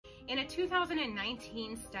In a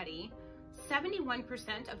 2019 study,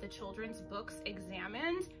 71% of the children's books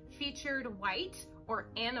examined featured white or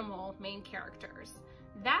animal main characters.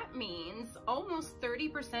 That means almost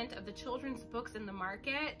 30% of the children's books in the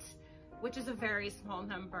market, which is a very small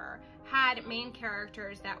number, had main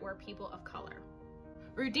characters that were people of color.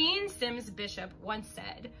 Rudine Sims Bishop once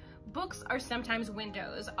said, "Books are sometimes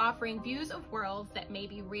windows, offering views of worlds that may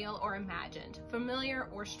be real or imagined, familiar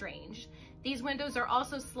or strange. These windows are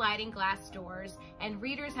also sliding glass doors, and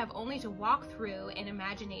readers have only to walk through in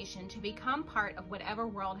imagination to become part of whatever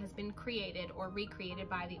world has been created or recreated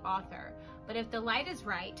by the author. But if the light is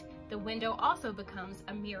right, the window also becomes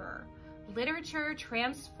a mirror. Literature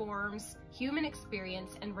transforms human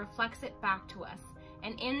experience and reflects it back to us.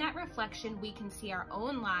 And in that reflection, we can see our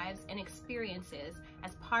own lives and experiences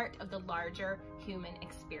as part of the larger human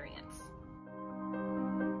experience."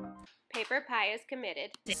 PaperPie is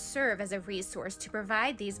committed to serve as a resource to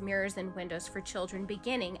provide these mirrors and windows for children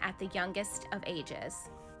beginning at the youngest of ages.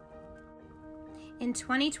 In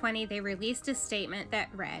 2020, they released a statement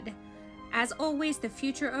that read, "As always, the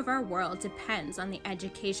future of our world depends on the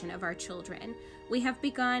education of our children. We have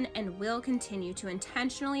begun and will continue to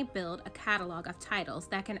intentionally build a catalog of titles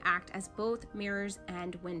that can act as both mirrors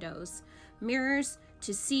and windows. Mirrors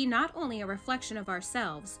to see not only a reflection of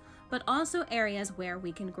ourselves, but also areas where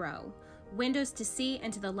we can grow. Windows to see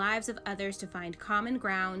into the lives of others to find common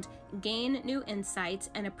ground, gain new insights,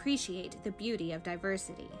 and appreciate the beauty of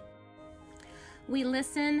diversity. We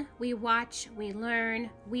listen, we watch, we learn,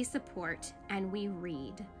 we support, and we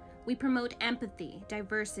read. We promote empathy,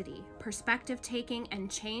 diversity, perspective-taking, and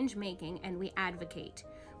change-making, and we advocate.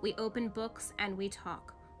 We open books and we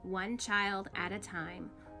talk, one child at a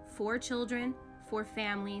time, for children, for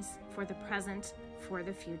families, for the present, for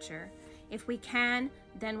the future. If we can,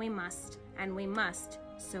 then we must, and we must,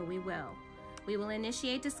 so we will. We will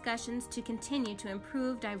initiate discussions to continue to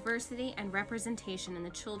improve diversity and representation in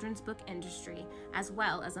the children's book industry, as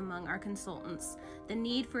well as among our consultants. The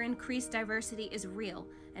need for increased diversity is real,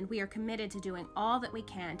 and we are committed to doing all that we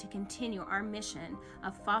can to continue our mission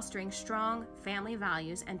of fostering strong family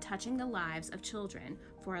values and touching the lives of children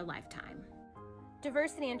for a lifetime."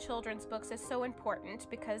 Diversity in children's books is so important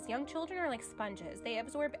because young children are like sponges. They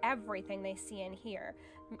absorb everything they see and hear.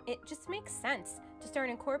 It just makes sense to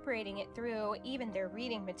start incorporating it through even their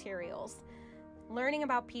reading materials. Learning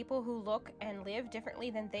about people who look and live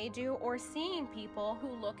differently than they do, or seeing people who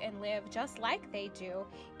look and live just like they do,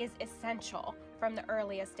 is essential from the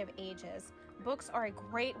earliest of ages. Books are a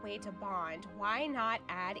great way to bond. Why not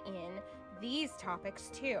add in these topics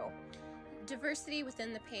too? Diversity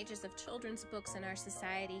within the pages of children's books in our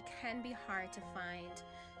society can be hard to find.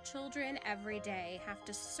 Children every day have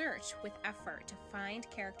to search with effort to find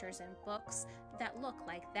characters in books that look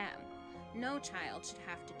like them. No child should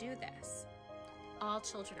have to do this. All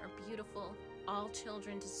children are beautiful. All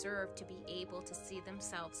children deserve to be able to see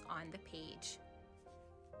themselves on the page.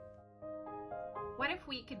 What if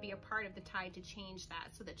we could be a part of the tide to change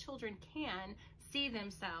that so that children can see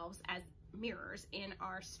themselves as mirrors in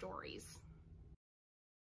our stories?